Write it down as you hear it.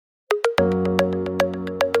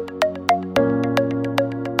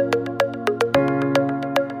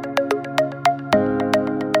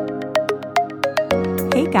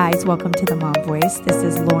guys, welcome to the Mom Voice. This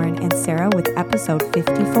is Lauren and Sarah with episode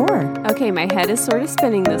 54. Okay, my head is sort of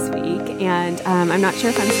spinning this week, and I'm not sure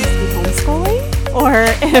if I'm supposed to be homeschooling or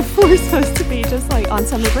if we're supposed to be just like on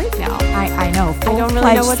summer break now. I know, I don't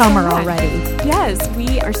really know what's summer going on already. Yes,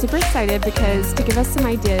 we are super excited because to give us some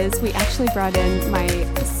ideas, we actually brought in my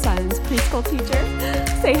son's preschool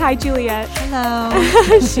teacher. Say hi, Juliette.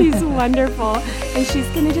 Hello. She's wonderful, and she's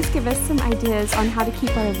going to just give us some ideas on how to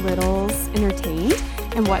keep our littles entertained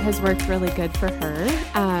and what has worked really good for her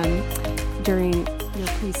during your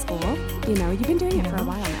preschool. You know, you've been doing it for a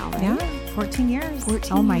while now, right? Yeah, 14 years.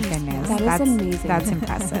 14 Oh my years. goodness. That's amazing. That's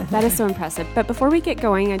impressive. That is so impressive. But before we get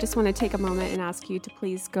going, I just want to take a moment and ask you to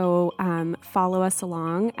please go follow us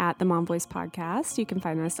along at the Mom Voice Podcast. You can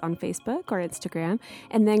find us on Facebook or Instagram.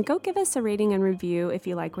 And then go give us a rating and review if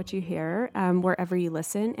you like what you hear wherever you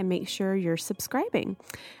listen, and make sure you're subscribing.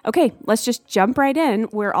 Okay, let's just jump right in.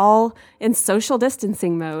 We're all in social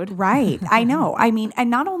distancing mode. Right. I know. I mean, and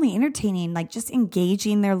not only entertaining, like just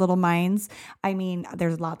engaging their little minds. I mean,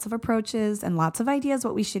 there's lots of approaches and lots of ideas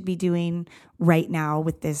what we should be doing right now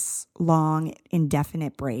with this long,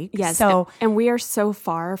 indefinite break. Yes. So, and we are so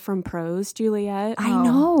far from pros, Juliette. I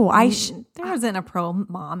know. There isn't a pro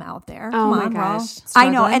mom out there. Oh Come my on, we're all gosh. I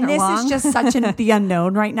know. struggling And this along. is just such the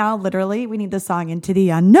unknown right now. Literally, we need the song Into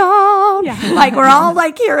the Unknown. Yeah. Like we're all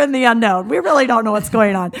like here in the unknown. We really don't know what's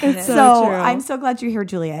going on. It's So so true. I'm so glad you're here,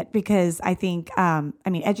 Juliette, because I think,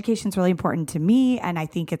 education is really important to me. And I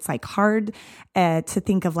think it's like hard to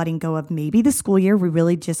think of letting go of maybe the school year. We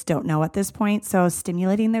really just don't know at this point. So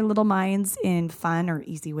stimulating their little minds in fun or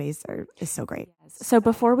easy ways is so great. So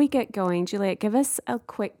before we get going, Juliette, give us a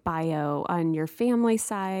quick bio on your family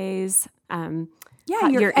size. Your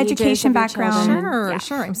ages of education your background. children. Sure, Yeah.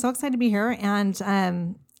 sure. I'm so excited to be here. And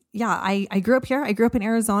I grew up here. I grew up in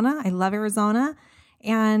Arizona. I love Arizona.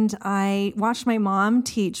 And I watched my mom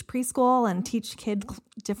teach preschool and teach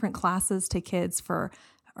different classes to kids for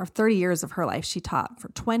 30 years of her life. She taught for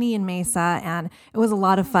 20 in Mesa, and it was a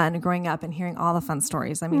lot of fun growing up and hearing all the fun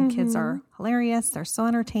stories. I mean, kids are hilarious. They're so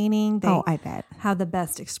entertaining. They Oh, I bet. have the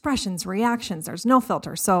best expressions, reactions. There's no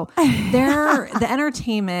filter. So the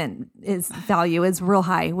entertainment value is real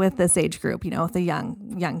high with this age group, with the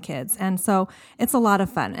young kids. And so it's a lot of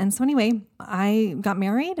fun. And so anyway, I got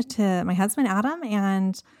married to my husband, Adam,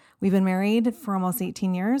 and we've been married for almost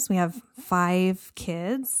 18 years. We have 5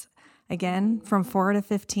 kids. Again, from 4 to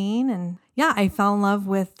 15. And I fell in love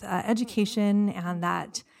with education and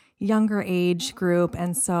that younger age group.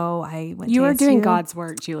 And so I went to You are doing ASU. God's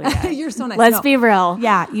work, Juliette. You're so nice. Let's No. be real.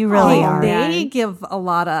 Yeah, you really are. They give a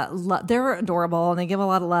lot of love. They're adorable and they give a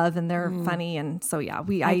lot of love and they're funny. And so, I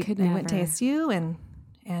went to never. ASU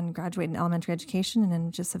and graduated in elementary education and then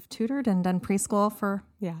just have tutored and done preschool for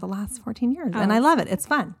the last 14 years. And I love it. It's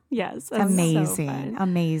fun. Yes. that's Amazing. so fun.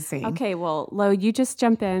 Amazing. Okay, well, Lo, you just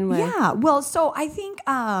jump in with... Yeah. Well, so I think,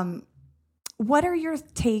 what are your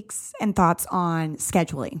takes and thoughts on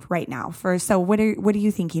scheduling right now? So what are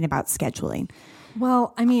you thinking about scheduling?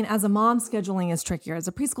 Well, I mean, as a mom, scheduling is trickier. As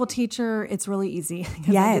a preschool teacher, it's really easy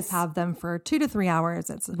because I just have them for 2 to 3 hours.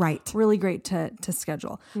 It's really great to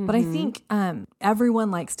schedule. But I think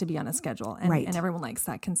everyone likes to be on a schedule and everyone likes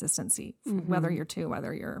that consistency, whether you're 2,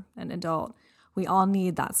 whether you're an adult. We all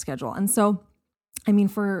need that schedule. And so, I mean,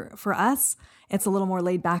 for us, it's a little more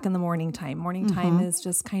laid back in the morning time. Morning time is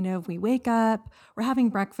just kind of, we wake up, we're having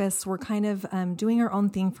breakfast, we're kind of doing our own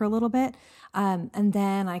thing for a little bit. And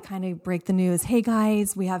then I kind of break the news. Hey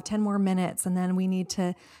guys, we have 10 more minutes. And then we need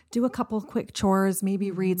to do a couple quick chores, maybe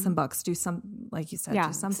read some books, do some, like you said,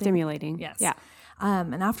 do something stimulating. Yes. Yeah.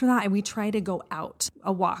 And after that, we try to go out,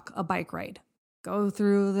 a walk, a bike ride, go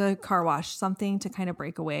through the car wash, something to kind of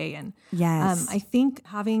break away. And Yes. I think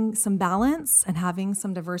having some balance and having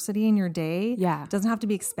some diversity in your day doesn't have to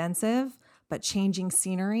be expensive, but changing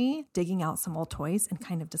scenery, digging out some old toys and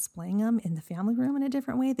kind of displaying them in the family room in a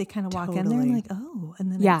different way. They kind of walk in there and like, oh,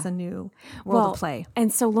 and then it's a new world of play.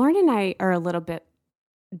 And so Lauren and I are a little bit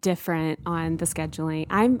different on the scheduling.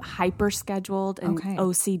 I'm hyper scheduled and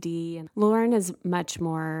OCD, and Lauren is much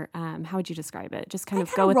more, how would you describe it? Just kind of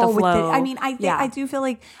go with the flow. I mean, I do feel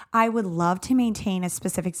like I would love to maintain a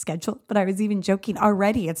specific schedule, but I was even joking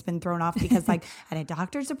already. It's been thrown off because like I had a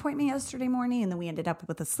doctor's appointment yesterday morning and then we ended up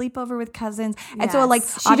with a sleepover with cousins. And so like,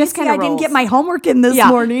 obviously I didn't get my homework in this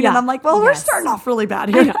morning and I'm like, well, we're starting off really bad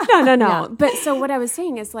here. No. But so what I was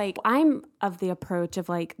saying is like, I'm of the approach of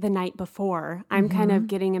like the night before, I'm kind of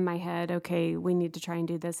getting in my head, okay, we need to try and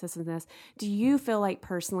do this and this. Do you feel like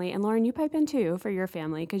personally, and Lauren, you pipe in too for your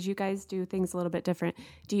family because you guys do things a little bit different.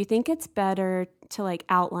 Do you think it's better to like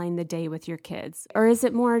outline the day with your kids? Or is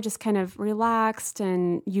it more just kind of relaxed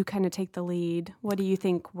and you kind of take the lead? What do you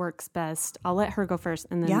think works best? I'll let her go first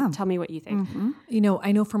and then tell me what you think.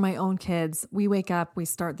 I know for my own kids, we wake up, we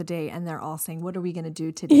start the day, and they're all saying, what are we going to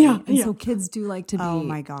do today? So kids do like to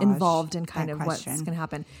be involved in kind of what's going to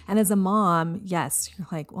happen. And as a mom, yes, you're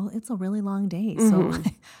like, well, it's a really long day. So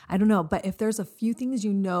I don't know. But if there's a few things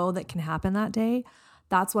you know that can happen that day,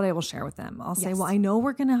 that's what I will share with them. I'll say, well, I know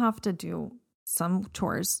we're going to have to do some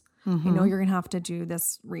chores. I know you're going to have to do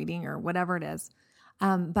this reading or whatever it is.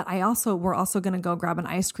 But we're also going to go grab an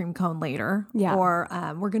ice cream cone later, or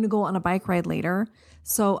we're going to go on a bike ride later.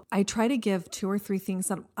 So I try to give 2 or 3 things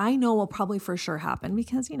that I know will probably for sure happen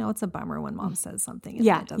because, it's a bummer when mom says something and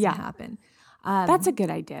it doesn't happen. That's a good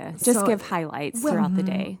idea. Just give highlights throughout the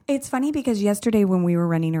day. It's funny because yesterday when we were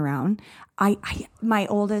running around, my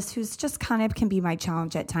oldest, who's just kind of can be my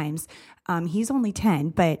challenge at times, he's only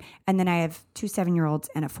 10, and then I have 2 7-year-olds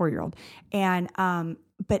and a 4-year-old. And,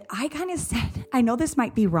 but I kind of said, I know this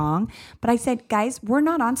might be wrong, but I said, guys, we're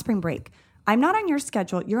not on spring break. I'm not on your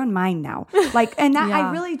schedule. You're on mine now. And that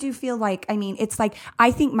I really do feel like, it's like,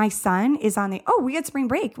 I think my son is on we get spring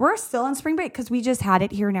break. We're still on spring break because we just had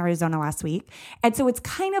it here in Arizona last week. And so it's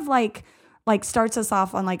kind of like starts us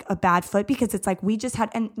off on like a bad foot because it's like we just had,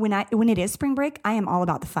 and when it is spring break, I am all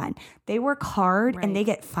about the fun. They work hard and they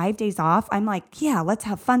get 5 days off. I'm like, yeah, let's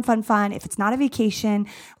have fun. If it's not a vacation,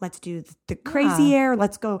 let's do the crazy air.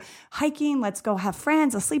 Let's go hiking. Let's go have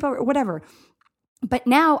friends, a sleepover, whatever. But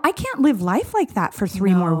now I can't live life like that for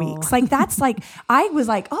 3 more weeks. Like that's like, I was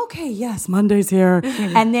like, okay, yes, Monday's here.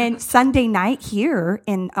 And then Sunday night here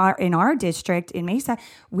in our district in Mesa,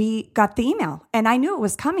 we got the email and I knew it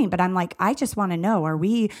was coming, but I'm like, I just want to know, are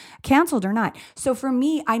we canceled or not? So for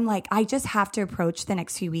me, I'm like, I just have to approach the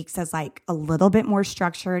next few weeks as like a little bit more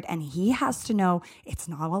structured. And he has to know it's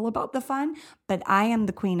not all about the fun, but I am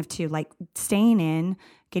the queen of 2, like staying in.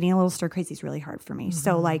 Getting a little stir crazy is really hard for me.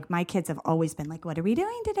 So like my kids have always been like, what are we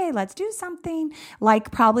doing today? Let's do something. Like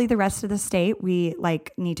probably the rest of the state, we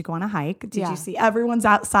like need to go on a hike. Did you see everyone's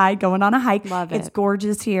outside going on a hike? Love it. It's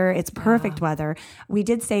gorgeous here. It's perfect weather. We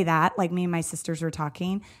did say that, like me and my sisters were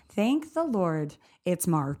talking. Thank the Lord it's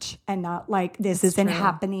March and not like this isn't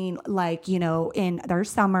happening like, in their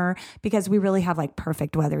summer because we really have like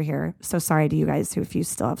perfect weather here. So sorry to you guys if you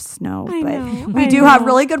still have snow, but we do have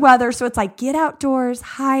really good weather. So it's like get outdoors,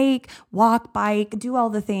 hike, walk, bike, do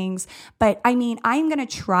all the things. But I'm going to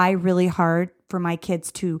try really hard for my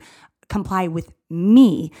kids to comply with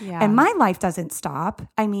me and my life doesn't stop.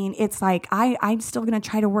 It's like I'm still going to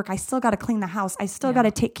try to work. I still got to clean the house. I still got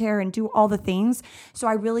to take care and do all the things. So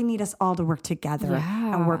I really need us all to work together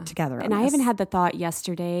and work together. And I even had the thought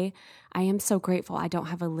yesterday, I am so grateful I don't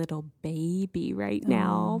have a little baby right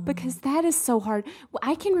now because that is so hard.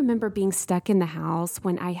 I can remember being stuck in the house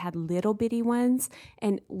when I had little bitty ones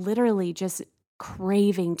and literally just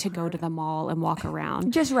craving to go to the mall and walk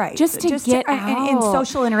around. Just to get out. And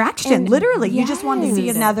social interaction. And literally, you just want to see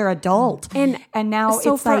another adult. And now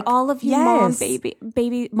so it's for like, all of you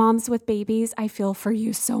baby moms with babies, I feel for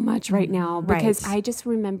you so much right now because I just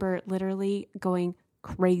remember literally going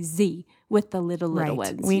crazy with the little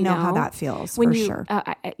ones. We know how that feels for sure.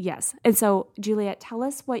 Yes. And so Juliette, tell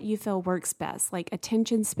us what you feel works best, like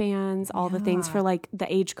attention spans, all the things for like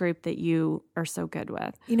the age group that you are so good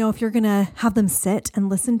with. If you're going to have them sit and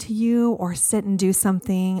listen to you or sit and do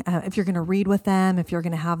something, if you're going to read with them, if you're going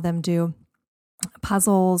to have them do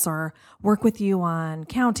puzzles or work with you on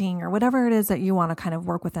counting or whatever it is that you want to kind of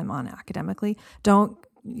work with them on academically,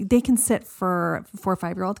 they can sit for 4 or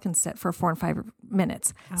 5-year-old can sit for 4 and 5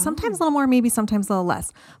 minutes. Sometimes a little more, maybe sometimes a little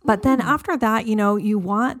less. But then after that, you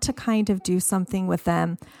want to kind of do something with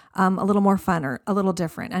them a little more fun or a little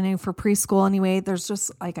different. I know for preschool anyway, there's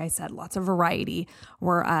just, like I said, lots of variety.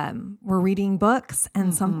 We're reading books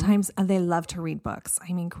and sometimes they love to read books.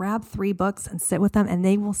 Grab 3 books and sit with them and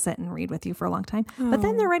they will sit and read with you for a long time. But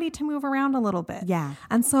then they're ready to move around a little bit. Yeah.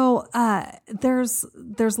 And so there's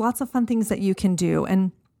lots of fun things that you can do.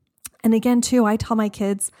 And again, too, I tell my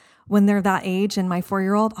kids when they're that age and my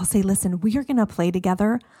 4-year-old, I'll say, listen, we are going to play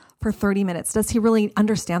together for 30 minutes. Does he really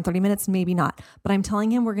understand 30 minutes? Maybe not. But I'm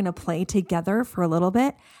telling him we're going to play together for a little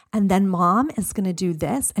bit. And then mom is going to do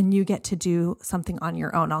this and you get to do something on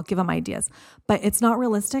your own. I'll give them ideas. But it's not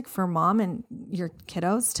realistic for mom and your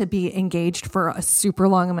kiddos to be engaged for a super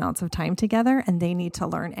long amounts of time together. And they need to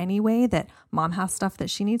learn anyway that mom has stuff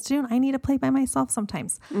that she needs to do. And I need to play by myself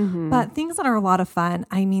sometimes. But things that are a lot of fun,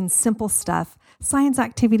 simple stuff, Science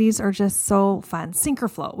activities are just so fun. Sink or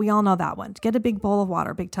float. We all know that one. Get a big bowl of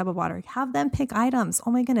water, big tub of water. Have them pick items.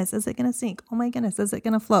 Oh my goodness, is it going to sink? Oh my goodness, is it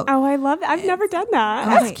going to float? Oh, I love that. I've never done that.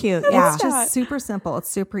 That's cute. Yeah. It's just super simple. It's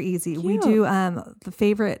super easy. Cute. We do the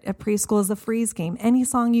favorite at preschool is the freeze game. Any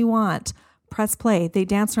song you want. Press play. They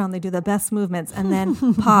dance around. They do the best movements and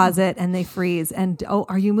then pause it and they freeze. And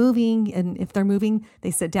are you moving? And if they're moving,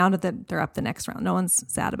 they sit down. They're up the next round. No one's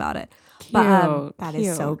sad about it. Cute. But that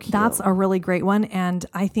is so cute. That's a really great one. And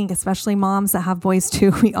I think especially moms that have boys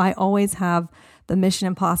too. I always have the Mission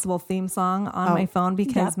Impossible theme song on my phone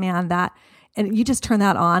because man, and you just turn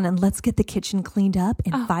that on and let's get the kitchen cleaned up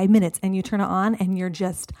in 5 minutes. And you turn it on and you're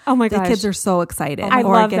just, oh my gosh. The kids are so excited. I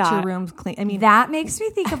love get that. your room clean. I mean, that makes me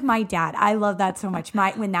think of my dad. I love that so much.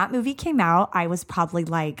 When that movie came out, I was probably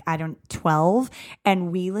 12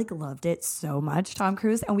 and we loved it so much, Tom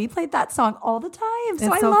Cruise. And we played that song all the time.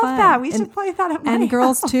 So I love fun. that. We should play that at my And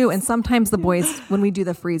girls house. too. And sometimes the boys, when we do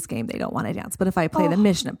the freeze game, they don't want to dance. But if I play the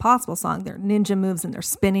Mission Impossible song, they're ninja moves and they're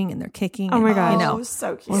spinning and they're kicking. Oh my gosh. Oh,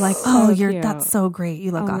 so cute. We're like, that's so great. You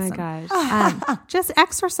look awesome. My gosh. Just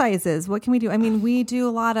exercises. What can we do? I mean, we do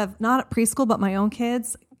a lot of, not at preschool, but my own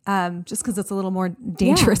kids, just because it's a little more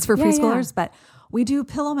dangerous for preschoolers, but we do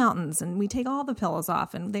pillow mountains and we take all the pillows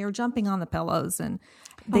off and they are jumping on the pillows and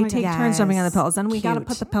they take turns jumping on the pillows and we got to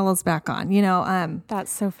put the pillows back on,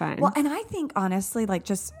 That's so fun. Well, and I think honestly,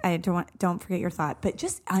 I don't forget your thought, but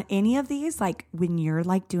just any of these, when you're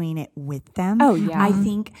doing it with them. Oh yeah.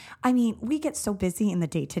 I mean, we get so busy in the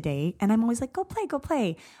day to day and I'm always like, go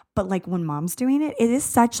play. But when mom's doing it, it is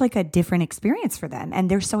such a different experience for them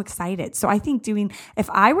and they're so excited. So I think if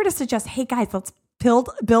I were to suggest, hey guys, let's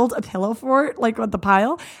build a pillow fort with the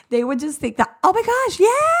pile, they would just think that, oh my gosh,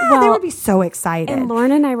 they would be so excited. And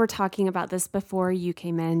Lauren and I were talking about this before you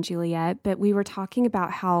came in, Juliette, but we were talking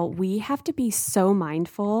about how we have to be so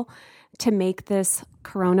mindful to make this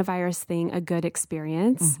coronavirus thing a good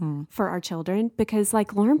experience for our children because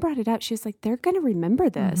Lauren brought it up, she's they're going to remember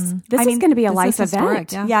this. This is going to be a life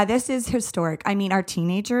event. Yeah, this is historic. I mean, our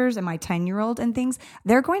teenagers and my 10-year-old and things,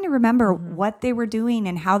 they're going to remember what they were doing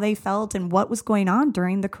and how they felt and what was going on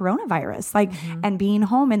during the coronavirus, and being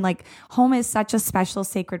home. And home is such a special,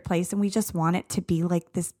 sacred place. And we just want it to be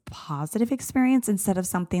this positive experience instead of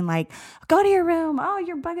something go to your room. Oh,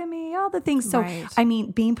 you're bugging me. All the things. So, I mean,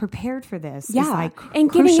 being prepared for this is and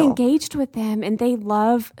crucial. Getting engaged with them. And they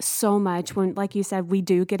love so much when, like you said, we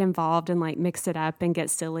do get involved and mix it up and get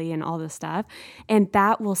silly and all this stuff. And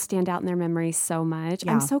that will stand out in their memory so much.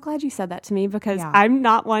 Yeah. I'm so glad you said that to me because I'm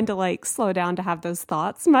not one to slow down to have those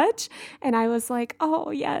thoughts much. And I was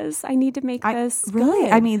oh yes, I need to make this really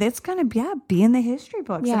good. I mean, it's going to be in the history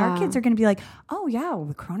books. And our kids are going to be oh yeah,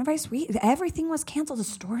 the coronavirus, everything was canceled. The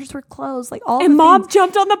stores were closed. All and mom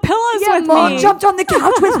jumped on the pillows with me. Mom jumped on the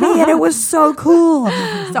couch with me and it was so cool.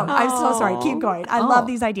 So I'm so sorry. Keep going. I love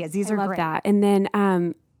these ideas. These are love great. That. And then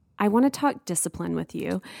I want to talk discipline with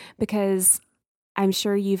you because I'm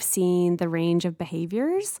sure you've seen the range of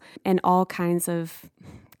behaviors and all kinds of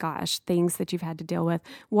things that you've had to deal with.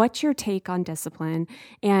 What's your take on discipline?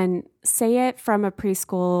 And say it from a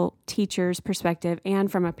preschool teacher's perspective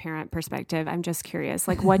and from a parent perspective. I'm just curious,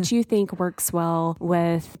 what do you think works well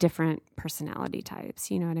with different personality types?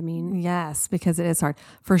 You know what I mean? Yes, because it is hard.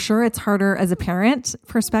 For sure, it's harder as a parent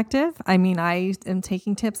perspective. I mean, I am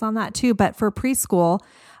taking tips on that too. But for preschool,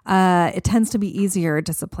 it tends to be easier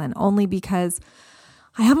discipline only because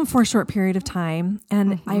I have them for a short period of time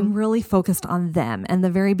and I'm really focused on them. And the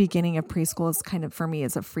very beginning of preschool is kind of, for me,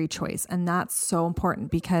 is a free choice. And that's so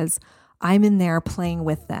important because I'm in there playing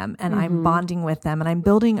with them and I'm bonding with them and I'm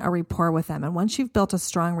building a rapport with them. And once you've built a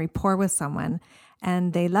strong rapport with someone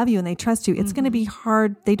and they love you and they trust you, it's going to be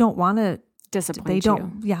hard. They don't want to disappoint they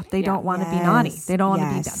don't you. They don't want to be naughty. They don't want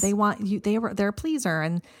to be that. They want you, they're a pleaser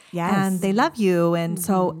and they love you. And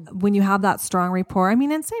so when you have that strong rapport, I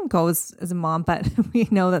mean, and same goes as a mom, but we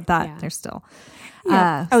know that they're still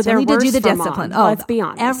they're need to do the for discipline. Mom. Let's be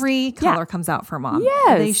honest. Every color comes out for mom.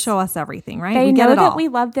 Yes. They show us everything, right? They we know get it that all. we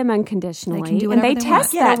love them unconditionally. They can do and whatever they they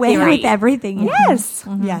test want. that away theory. with everything. Yes.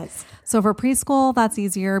 Yes. So for preschool, that's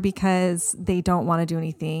easier because they don't want to do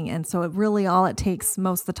anything. And so it really, all it takes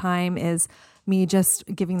most of the time is me just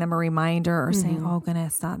giving them a reminder or saying, oh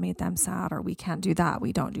goodness, that made them sad, or we can't do that.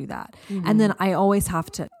 We don't do that. And then I always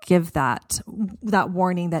have to give that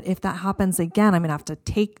warning that if that happens again, I'm going to have to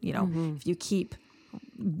take, if you keep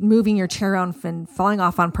moving your chair around and falling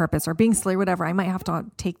off on purpose or being silly or whatever, I might have to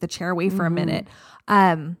take the chair away for a minute.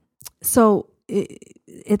 So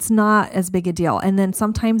it's not as big a deal. And then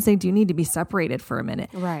sometimes they do need to be separated for a minute.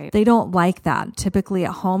 Right. They don't like that. Typically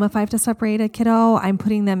at home, if I have to separate a kiddo, I'm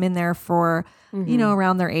putting them in there for,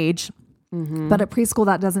 around their age. But at preschool,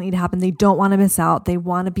 that doesn't need to happen. They don't want to miss out. They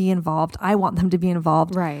want to be involved. I want them to be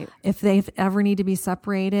involved. Right. If they ever need to be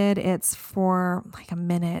separated, it's for like a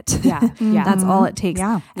minute. Yeah. Yeah. That's all it takes.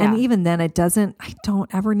 Yeah. And even then I don't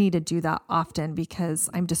ever need to do that often because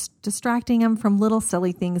I'm just distracting them from little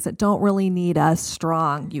silly things that don't really need us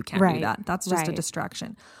strong. You can't do that. That's just a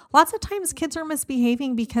distraction. Lots of times kids are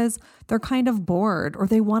misbehaving because they're kind of bored or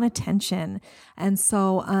they want attention. And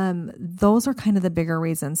so those are kind of the bigger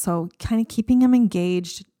reasons. So kind of keeping them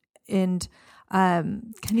engaged and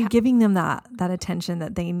kind of giving them that attention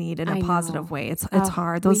that they need in a positive way. It's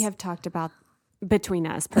hard. We have talked about between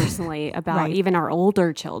us personally about even our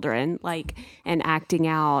older children, like, and acting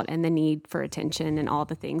out and the need for attention and all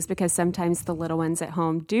the things, because sometimes the little ones at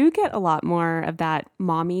home do get a lot more of that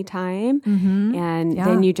mommy time. And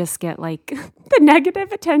then you just get like the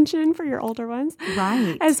negative attention for your older ones.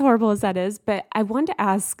 Right. As horrible as that is. But I want to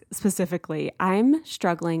ask specifically, I'm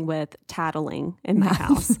struggling with tattling in my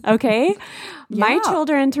house. Okay. My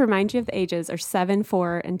children, to remind you of the ages, are 7,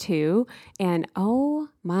 4, and 2. And oh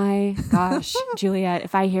my gosh, Juliette,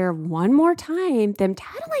 if I hear one more time them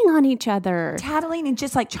tattling on each other. Tattling and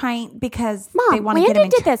just like trying because Mom, they want to get him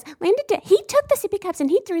Landon did this. Landon did. He took the sippy cups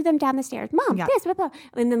and he threw them down the stairs. Mom, this, blah, blah.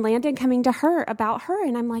 And then Landon coming to her about her.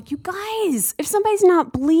 And I'm like, you guys, if somebody's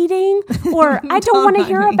not bleeding or I don't want to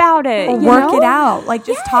hear about it. Or work it out. Like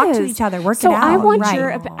just talk to each other. Work it out.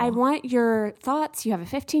 I want your thoughts. You have a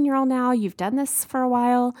 15-year-old now. You've done this for a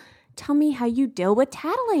while. Tell me how you deal with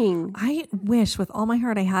tattling. I wish with all my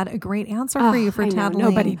heart I had a great answer for you for tattling.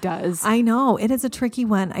 Nobody does. I know. It is a tricky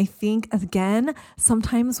one. I think, again,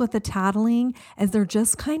 sometimes with the tattling, as they're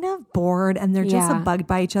just kind of bored and they're just bugged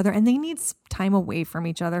by each other and they need time away from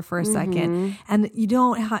each other for a second. And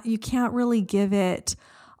you can't really give it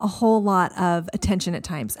a whole lot of attention at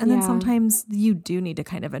times. And then sometimes you do need to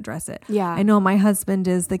kind of address it. Yeah. I know my husband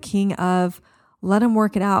is the king of let them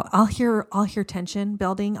work it out. I'll hear tension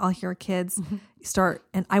building. I'll hear kids start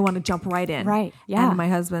and I want to jump right in. Right. Yeah. And my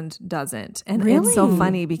husband doesn't. And really? It's so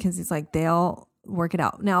funny because he's like, they'll work it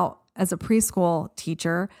out. Now, as a preschool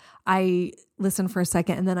teacher, I listen for a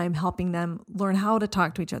second and then I'm helping them learn how to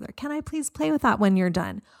talk to each other. Can I please play with that when you're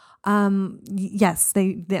done? Yes,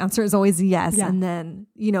 the answer is always yes. Yeah. And then,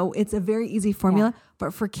 it's a very easy formula,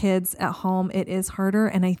 but for kids at home, it is harder.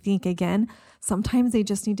 And I think again, sometimes they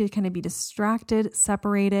just need to kind of be distracted,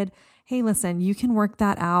 separated. Hey, listen, you can work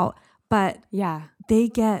that out, but they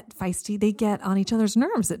get feisty. They get on each other's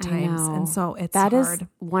nerves at times. And so that hard. Is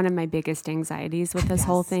one of my biggest anxieties with this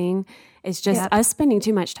whole thing is just us spending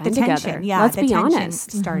too much time together. Yeah. Let's be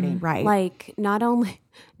honest. Starting. Right. Like not only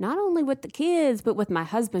with the kids, but with my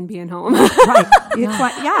husband being home. Right. You're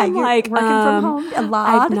like working from home a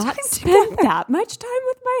lot. I've not spent that much time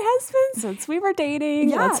with my husband since we were dating.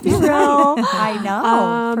 Yeah. Let's be real. I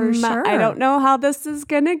know, for sure. I don't know how this is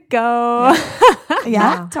going to go.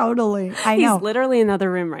 Yeah, totally. I know. He's literally in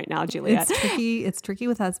another room right now, Juliette. It's tricky. It's tricky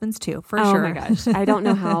with husbands too, for sure. Oh my gosh. I don't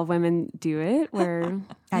know how women do it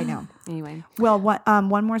I know. Anyway. Well,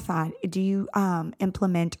 one more thought. Do you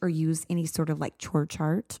implement or use any sort of like chore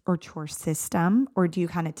chart or chore system, or do you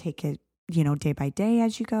kind of take it, day by day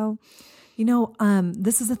as you go?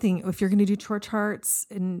 This is the thing. If you're going to do chore charts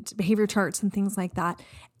and behavior charts and things like that,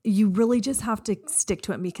 you really just have to stick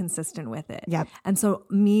to it and be consistent with it. Yep. And so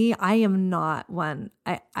I am not one.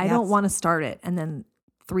 I don't want to start it and then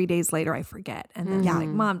 3 days later I forget. And then like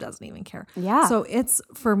mom doesn't even care. Yeah. So it's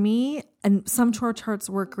for me, and some chore charts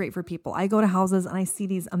work great for people. I go to houses and I see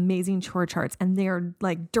these amazing chore charts and they're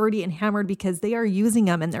like dirty and hammered because they are using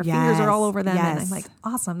them and their fingers are all over them. And I'm like,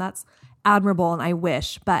 awesome. That's admirable. And I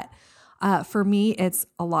wish, but for me, it's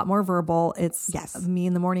a lot more verbal. It's me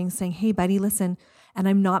in the morning saying, hey buddy, listen. And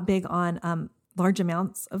I'm not big on large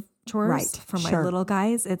amounts of chores for my little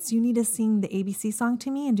guys. It's you need to sing the ABC song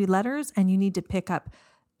to me and do letters, and you need to pick up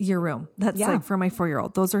your room. That's like for my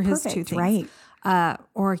 4-year-old. Those are his two things. Right.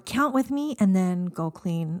 Or count with me and then go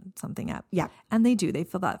clean something up. Yeah. And they do. They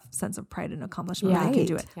feel that sense of pride and accomplishment. They can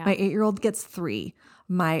do it. Yeah. My 8-year-old gets 3.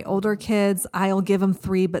 My older kids, I'll give them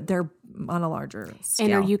 3, but they're on a larger scale.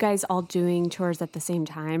 And are you guys all doing chores at the same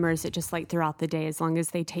time, or is it just like throughout the day as long as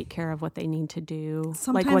they take care of what they need to do?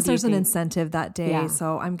 Sometimes there's an incentive that day.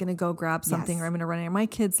 So I'm going to go grab something or I'm going to run in. My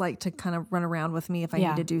kids like to kind of run around with me if I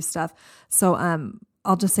need to do stuff. So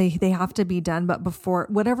I'll just say they have to be done, but before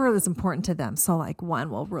whatever is important to them. So like one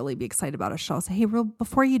will really be excited about a show. Say, hey,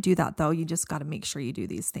 before you do that though, you just got to make sure you do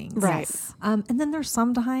these things. Right. And then there's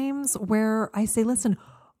some times where I say, listen,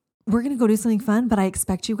 we're going to go do something fun, but I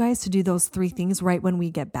expect you guys to do those 3 things right when we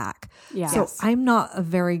get back. Yeah. So I'm not a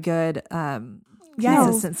very good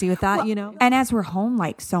consistency with that, you know? And as we're home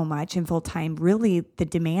like so much and full time, really the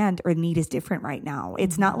demand or need is different right now.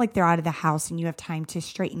 It's not like they're out of the house and you have time to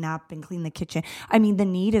straighten up and clean the kitchen. I mean, the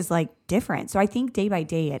need is like different. So I think day by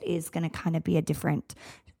day it is going to kind of be a different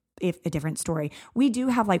story. We do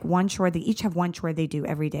have like one chore. They each have one chore they do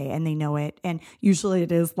every day and they know it. And usually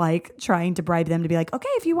it is like trying to bribe them to be like, okay,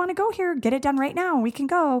 if you want to go here, get it done right now. We can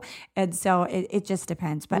go. And so it just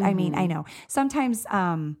depends. But I mean, I know sometimes,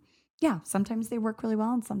 sometimes they work really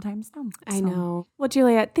well and sometimes no. I know. Well,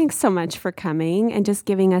 Juliette, thanks so much for coming and just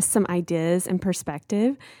giving us some ideas and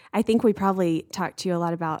perspective. I think we probably talked to you a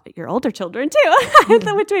lot about your older children too,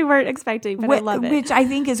 which we weren't expecting, but I love it. Which I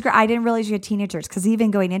think is great. I didn't realize you had teenagers because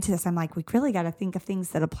even going into this, I'm like, we really got to think of things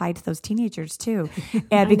that apply to those teenagers too.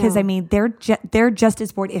 And because I mean, they're just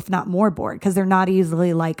as bored, if not more bored, because they're not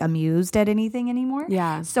easily like amused at anything anymore.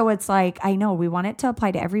 Yeah. So it's like, I know we want it to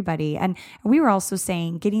apply to everybody. And we were also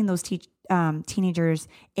saying getting those teenagers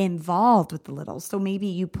involved with the littles. So maybe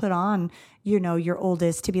you put on, your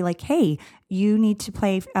oldest to be like, hey, you need to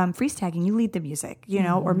play freeze tag and you lead the music,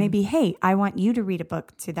 or maybe, hey, I want you to read a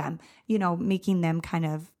book to them, making them kind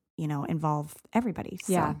of, involve everybody.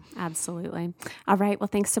 So. Yeah, absolutely. All right. Well,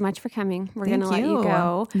 thanks so much for coming. We're going to let you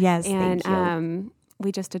go. Yes. And, thank you.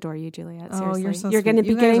 We just adore you, Juliette. Seriously. Oh, you're going to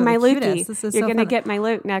be getting my Lukey. You're going to get my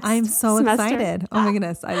Luke next I'm so semester. excited. Oh my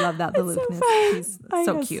goodness. I love that. The Lukeness. He's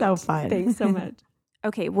so cute. So fun. Thanks so much.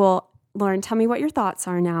 Okay. Well, Lauren, tell me what your thoughts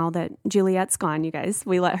are now that Juliette's gone, you guys.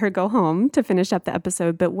 We let her go home to finish up the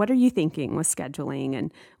episode, but what are you thinking with scheduling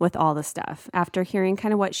and with all the stuff after hearing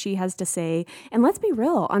kind of what she has to say? And let's be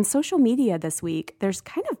real, on social media this week, there's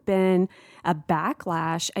kind of been a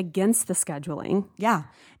backlash against the scheduling. Yeah.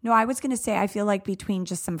 No, I was going to say, I feel like between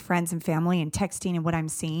just some friends and family and texting and what I'm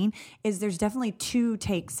seeing is there's definitely two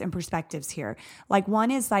takes and perspectives here. Like one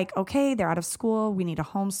is like, okay, they're out of school. We need to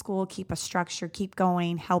homeschool, keep a structure, keep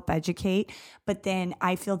going, help educate. But then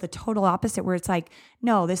I feel the total opposite where it's like,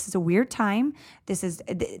 no, this is a weird time.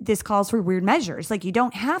 This calls for weird measures. Like you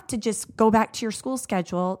don't have to just go back to your school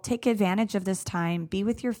schedule, take advantage of this time, be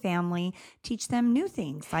with your family, teach them new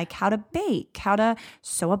things like how to bake, how to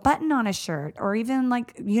sew a button on a shirt, or even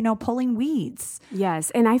like, pulling weeds. Yes.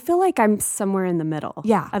 And I feel like I'm somewhere in the middle of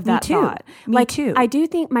that thought. Me too. I do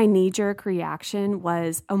think my knee-jerk reaction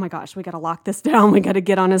was, oh my gosh, we got to lock this down. We got to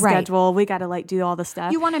get on a schedule. We got to do all the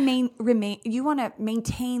stuff. You want to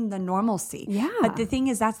maintain the normalcy. Yeah. But the thing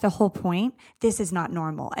is, that's the whole point. This is not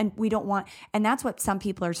normal. And we don't want, and that's what some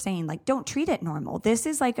people are saying, like, don't treat it normal. This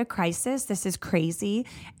is like a crisis. This is crazy.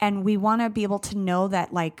 And we want to be able to know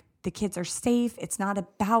that like, the kids are safe. It's not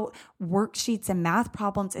about worksheets and math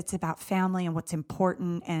problems. It's about family and what's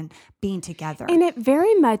important and being together. And it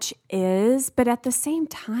very much is. But at the same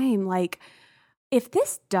time, like, if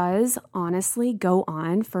this does honestly go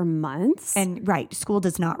on for months. And school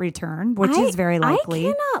does not return, which is very likely.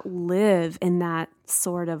 I cannot live in that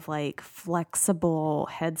sort of like flexible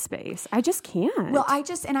headspace. I just can't. Well,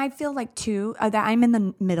 and I feel like too, that I'm in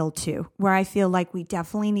the middle too, where I feel like we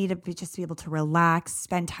definitely need to just be able to relax,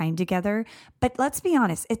 spend time together. But let's be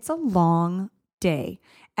honest, it's a long day.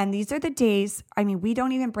 And these are the days, I mean, we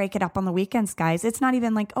don't even break it up on the weekends, guys. It's not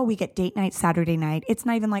even like, oh, we get date night Saturday night. It's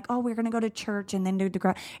not even like, oh, we're going to go to church and then do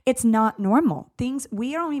the It's not normal.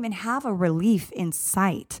 We don't even have a relief in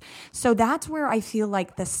sight. So that's where I feel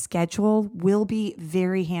like the schedule will be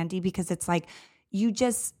very handy because it's like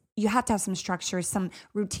you have to have some structure, some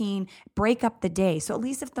routine, break up the day. So at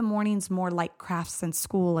least if the morning's more like crafts and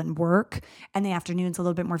school and work and the afternoon's a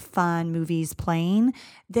little bit more fun, movies, playing,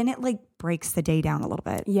 then it like breaks the day down a little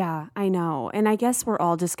bit. Yeah, I know. And I guess we're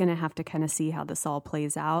all just going to have to kind of see how this all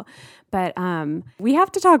plays out. But we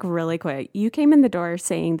have to talk really quick. You came in the door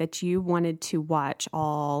saying that you wanted to watch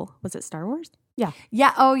was it Star Wars? Yeah.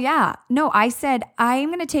 Yeah. Oh, yeah. No, I said, I'm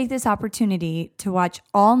going to take this opportunity to watch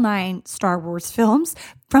all 9 Star Wars films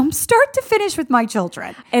from start to finish with my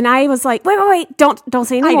children. And I was like, wait, don't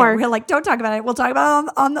say anymore. We're like, don't talk about it. We'll talk about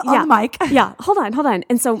it on the mic. Yeah. Hold on.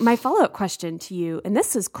 And so my follow-up question to you, and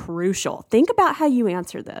this is crucial. Think about how you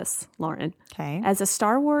answer this, Lauren. Okay. As a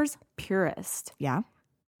Star Wars purist. Yeah.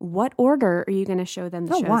 What order are you going to show them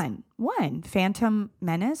the shows? One. Phantom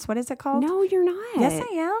Menace. What is it called? No, you're not. Yes,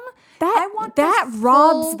 I am. That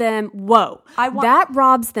robs them. Whoa. That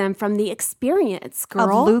robs them from the experience,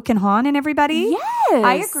 girl. Of Luke and Han and everybody? Yes.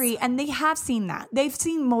 I agree. And they have seen that. They've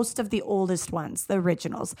seen most of the oldest ones, the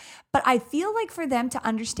originals. But I feel like for them to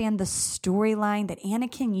understand the storyline that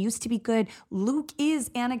Anakin used to be good, Luke is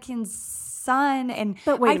Anakin's son, and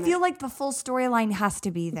I feel like the full storyline has to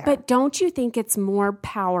be there. But don't you think it's more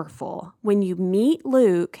powerful when you meet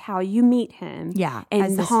Luke, how you meet him. Yeah.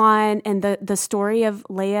 And Han and the story of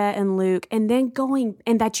Leia and Luke, and then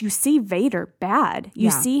and that you see Vader bad. You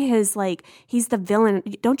see his, like, he's the villain.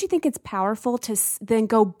 Don't you think it's powerful to then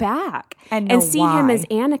go back and see him as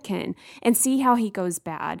Anakin and see how he goes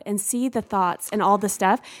bad and see the thoughts and all the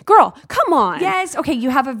stuff? Girl, come on. Yes. Okay. You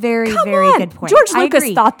have a very good point. George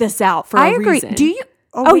Lucas thought this out for a reason. Do you?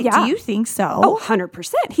 Yeah. Do you think so? Oh,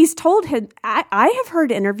 100%. He's told him, I have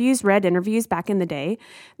heard read interviews back in the day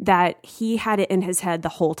that he had it in his head the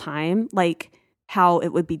whole time, like how it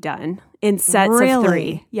would be done in sets of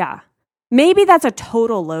 3. Yeah. Maybe that's a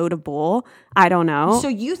total load of bull. I don't know. So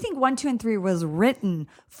you think 1, 2, and 3 was written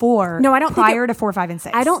for I don't prior to 4, 5, and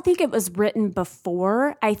 6? I don't think it was written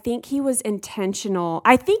before. I think he was intentional.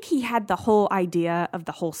 I think he had the whole idea of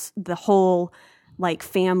the whole like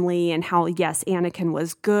family and how, yes, Anakin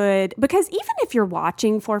was good. Because even if you're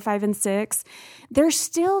watching 4, 5, and 6, there's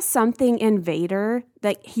still something in Vader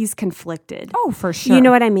that he's conflicted. Oh, for sure. You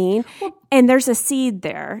know what I mean? Well, and there's a seed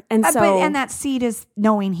there. And and that seed is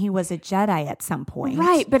knowing he was a Jedi at some point.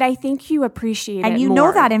 Right. But I think you appreciate it more. And you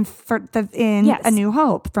know that in A New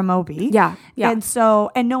Hope from Obi. Yeah. Yeah.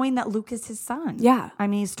 And knowing that Luke is his son. Yeah. I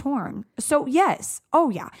mean, he's torn. So yes. Oh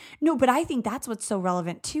yeah. No, but I think that's what's so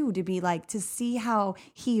relevant too, to be like, to see how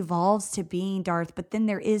he evolves to being Darth, but then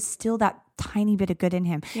there is still that tiny bit of good in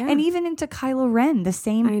him. Yeah. And even into Kylo Ren, the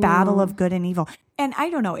same battle of good and evil. And I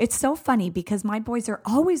don't know, it's so funny because my boys are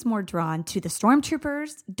always more drawn to the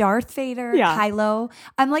stormtroopers, Darth Vader, Kylo.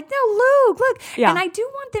 I'm like, no, Luke, look. Yeah. And I do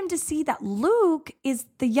want them to see that Luke is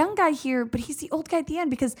the young guy here, but he's the old guy at the end,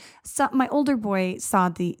 because my older boy saw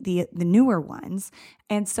the newer ones.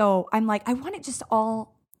 And so I'm like, I want it just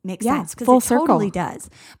all makes sense, because it totally does.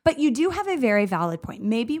 But you do have a very valid point.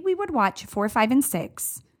 Maybe we would watch 4, 5, and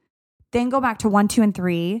 6, then go back to 1, 2, and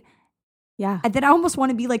 3. Yeah. And then I almost want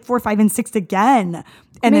to be like 4, 5, and 6 again.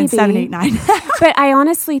 And then 7, 8, 9. But I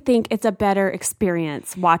honestly think it's a better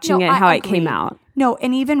experience watching how it came out. No,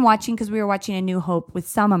 and even watching, because we were watching A New Hope with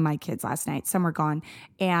some of my kids last night. Some were gone.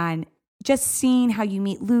 And just seeing how you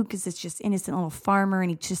meet Luke as this just innocent little farmer,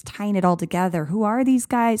 and he's just tying it all together. Who are these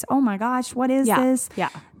guys? Oh my gosh, what is this? Yeah.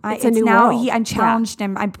 It's a new world. I challenged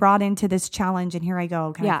him. I brought into this challenge, and here I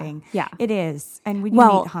go, kind of thing. Yeah. It is. And when you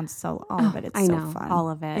meet Han Solo, all of it, it's so fun. All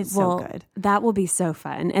of it. It's so good. That will be so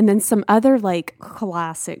fun. And then some other like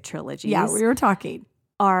classic trilogies. Yeah, we were talking.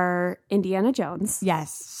 Are Indiana Jones.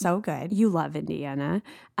 Yes, so good. You love Indiana.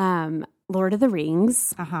 Lord of the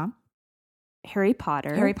Rings. Uh-huh. Harry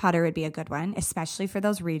Potter. Harry Potter would be a good one, especially for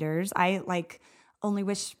those readers. I only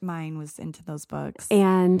wish mine was into those books.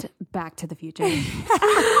 And Back to the Future.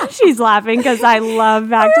 She's laughing because I love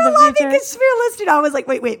Back to the Future. Because we were listening. I was like,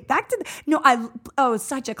 wait, Back to the...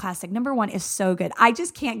 such a classic. Number 1 is so good. I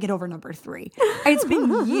just can't get over number 3. It's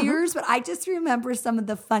been years, but I just remember some of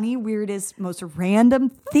the funny, weirdest, most random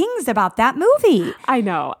things about that movie. I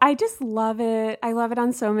know. I just love it. I love it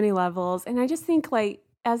on so many levels. And I just think, like,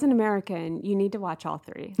 as an American, you need to watch all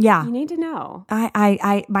 3. Yeah. You need to know.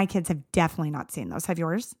 My kids have definitely not seen those. Have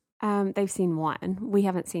yours? They've seen 1. We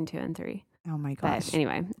haven't seen 2 and 3. Oh my gosh. But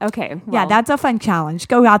anyway, okay. Well, yeah, that's a fun challenge.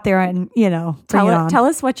 Go out there and, tell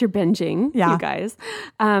us what you're binging, you guys.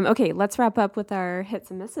 Okay, let's wrap up with our hits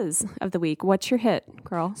and misses of the week. What's your hit,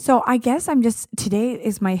 girl? So I guess today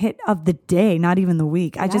is my hit of the day, not even the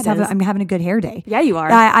week. I'm having a good hair day. Yeah, you are.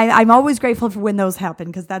 I'm always grateful for when those happen,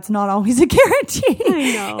 because that's not always a guarantee.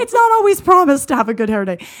 I know. It's not always promised to have a good hair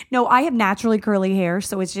day. No, I have naturally curly hair,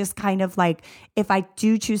 so it's just kind of like, if I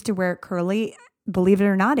do choose to wear it curly, believe it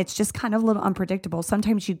or not, it's just kind of a little unpredictable.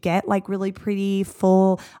 Sometimes you get like really pretty,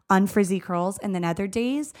 full, unfrizzy curls, and then other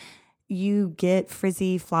days you get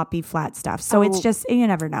frizzy, floppy, flat stuff. So it's just, you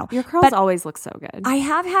never know. Your curls always look so good. I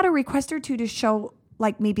have had a request or two to show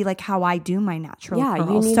maybe how I do my natural curls. Yeah,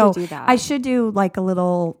 you need to do that. I should do like a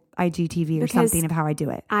little IGTV or something of how I do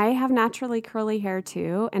it. I have naturally curly hair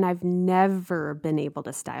too, and I've never been able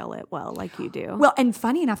to style it well like you do. Well, and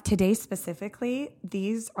funny enough, today specifically,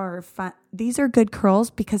 these are fun. These are good curls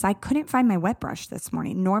because I couldn't find my wet brush this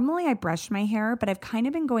morning. Normally I brush my hair, but I've kind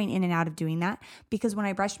of been going in and out of doing that, because when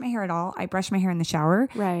I brush my hair at all, I brush my hair in the shower.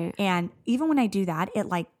 Right. And even when I do that, it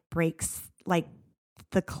breaks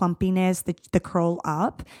the clumpiness, the curl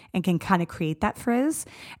up, and can kind of create that frizz.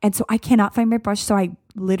 And so I cannot find my brush. So I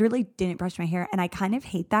literally didn't brush my hair. And I kind of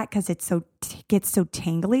hate that because it gets so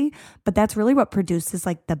tangly, but that's really what produces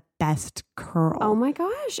the best curl. Oh my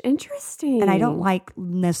gosh. Interesting. And I don't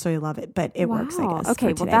necessarily love it, but it works, I guess.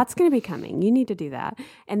 Okay. Well, that's going to be coming. You need to do that.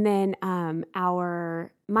 And then,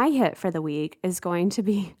 my hit for the week is going to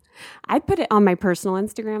be, I put it on my personal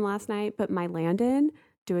Instagram last night, but my Landon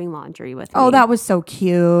doing laundry with me. Oh, that was so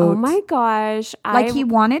cute. Oh my gosh. Like he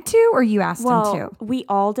wanted to, or you asked him to? We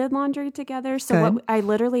all did laundry together. So I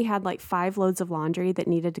literally had like 5 loads of laundry that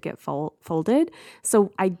needed to get folded.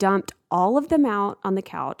 So I dumped all of them out on the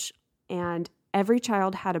couch, and every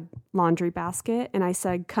child had a laundry basket. And I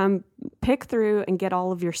said, come pick through and get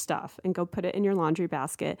all of your stuff and go put it in your laundry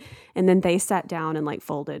basket. And then they sat down and like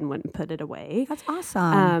folded and went and put it away. That's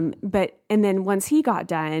awesome. And then once he got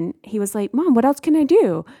done, he was like, Mom, what else can I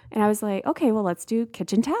do? And I was like, okay, well, let's do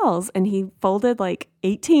kitchen towels. And he folded like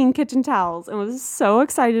 18 kitchen towels and was so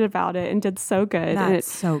excited about it and did so good. That's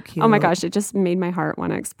so cute. Oh my gosh, it just made my heart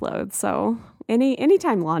want to explode. So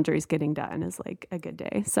anytime laundry's getting done is like a good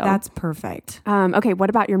day. So that's perfect. Okay, what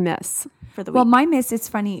about your miss for the week? Well, my miss, it's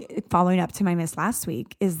funny, following up to my miss last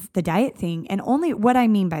week, is the diet thing. And only what I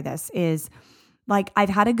mean by this is like I've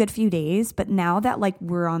had a good few days, but now that like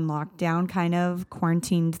we're on lockdown, kind of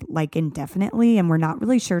quarantined like indefinitely, and we're not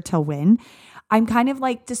really sure till when, I'm kind of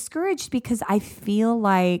like discouraged because I feel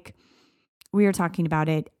like we were talking about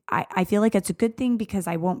it. I feel like it's a good thing because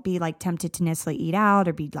I won't be like tempted to necessarily eat out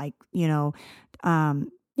or be like,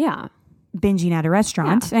 binging at a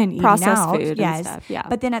restaurant and eating processed out. food and stuff. Yeah.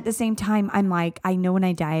 But then at the same time, I'm like, I know when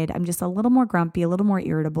I diet, I'm just a little more grumpy, a little more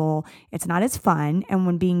irritable. It's not as fun. And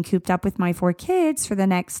when being cooped up with my 4 kids for the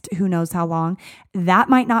next who knows how long, that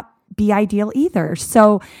might not be ideal either.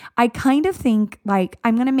 So I kind of think like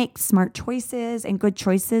I'm going to make smart choices and good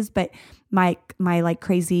choices, but my like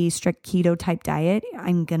crazy strict keto type diet,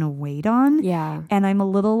 I'm going to wait on. Yeah. And I'm a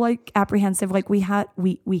little like apprehensive. Like we had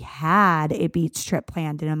a beach trip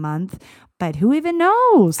planned in a month, but who even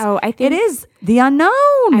knows? Oh, I think it is the unknown.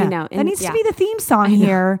 I know. That needs to be the theme song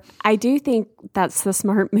here. I do think that's the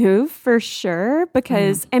smart move for sure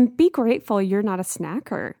because, and be grateful you're not a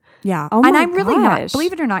snacker. Yeah. Oh and my I'm really not, gosh.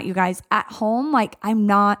 believe it or not, you guys, at home, like I'm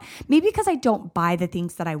not, maybe because I don't buy the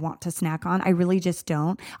things that I want to snack on. I really just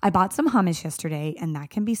don't. I bought some hummus yesterday and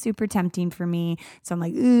that can be super tempting for me. So I'm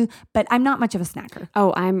like, but I'm not much of a snacker.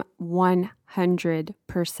 Oh, I'm 100%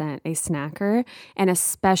 a snacker, and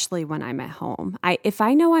especially when I'm at home. If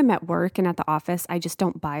I know I'm at work and at the office, I just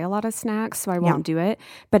don't buy a lot of snacks, so I won't do it.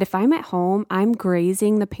 But if I'm at home, I'm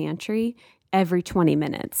grazing the pantry every 20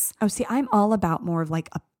 minutes. Oh, see, I'm all about more of like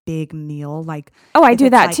a big meal, like I do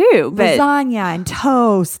that like too, but lasagna and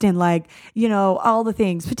toast and like all the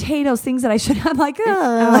things, potatoes, things that I should have like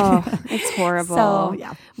it's horrible. So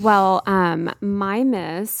yeah. Well, my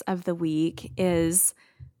miss of the week is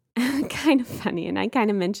kind of funny, and I kind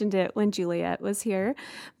of mentioned it when Juliette was here,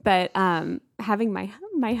 but having my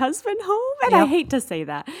husband home, and I hate to say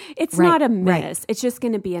that. It's not a miss. Right. It's just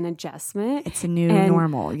going to be an adjustment. It's a new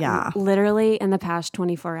normal, yeah. Literally in the past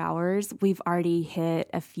 24 hours, we've already hit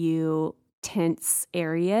a few tense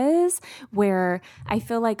areas where I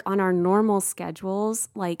feel like on our normal schedules,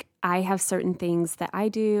 like I have certain things that I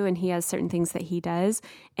do and he has certain things that he does.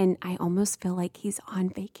 And I almost feel like he's on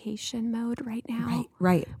vacation mode right now.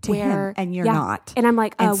 Right. To him, and you're not. And I'm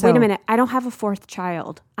like, wait a minute. I don't have a 4th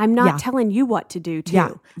child. I'm not telling you what to do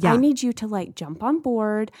too. Yeah. I need you to like jump on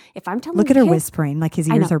board. If I'm telling Look at her whispering, like his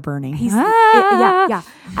ears are burning. Yeah.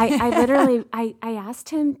 I literally, I asked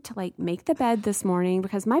him to like make the bed this morning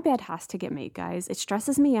because my bed has to get made, guys. It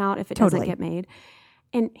stresses me out if it doesn't get made.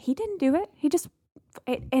 And he didn't do it. He just,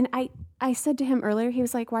 and I said to him earlier, he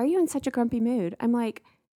was like, why are you in such a grumpy mood? I'm like,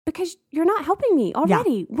 because you're not helping me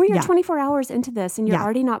already. Yeah. We're 24 hours into this and you're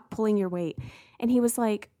already not pulling your weight. And he was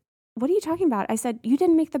like, what are you talking about? I said, you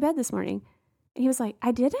didn't make the bed this morning. And he was like,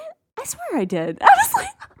 I didn't? I swear I did. I was like,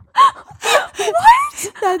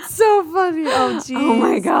 what? That's so funny. Oh, geez. Oh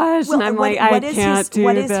my gosh. Well, and I'm like, I can't do this.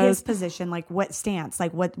 What is his position? Like what stance?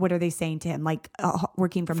 Like what are they saying to him? Like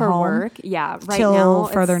working from home? For work? Yeah. Right till now.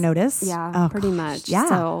 Further notice? Yeah, pretty much. Yeah.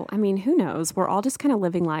 So, I mean, who knows? We're all just kind of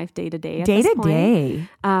living life day to day. Day to day.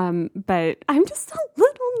 But I'm just a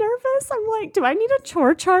little nervous. I'm like, do I need a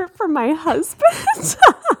chore chart for my husband?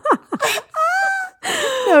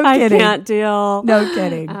 No kidding. I can't deal. No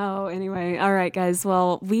kidding. Oh, anyway. All right, guys.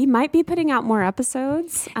 Well, we might be putting out more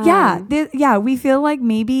episodes. We feel like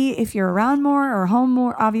maybe if you're around more or home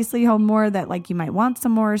more, obviously home more, that like you might want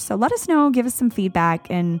some more. So let us know, give us some feedback,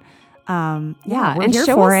 and we're and here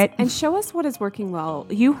for it. And show us what is working well.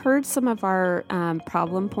 You heard some of our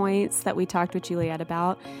problem points that we talked with Juliette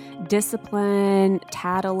about. Discipline,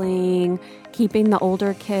 tattling, keeping the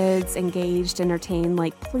older kids engaged, entertained.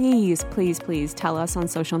 Like, please, please, please tell us on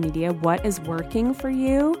social media what is working for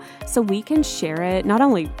you so we can share it, not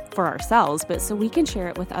only for ourselves, but so we can share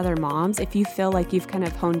it with other moms. If you feel like you've kind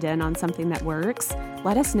of honed in on something that works,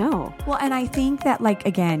 let us know. Well, and I think that, like,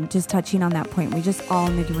 again, just touching on that point, we just all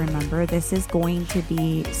need to remember this is going to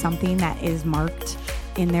be something that is marked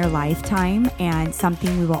in their lifetime and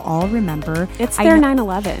something we will all remember. It's their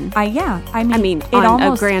 9/11. I mean, on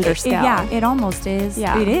almost, a grander scale. It almost is.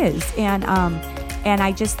 Yeah. It is. And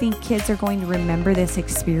I just think kids are going to remember this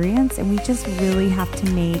experience, and we just really have to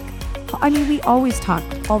make, we always talk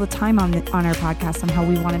all the time on our podcast on how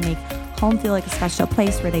we want to make home feel like a special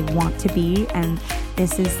place where they want to be, and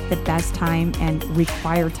this is the best time and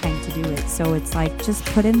required time to do it. So it's like, just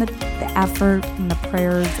put in the effort and the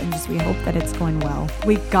prayers, and just we hope that it's going well.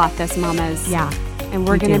 We got this, mamas. Yeah. And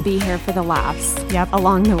we're going to be here for the laughs. Yep.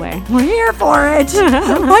 Along the way. We're here for it.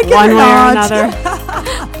 One way or another.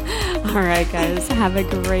 All right, guys. Have a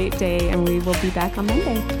great day, and we will be back on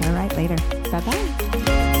Monday. All right, later. Bye-bye.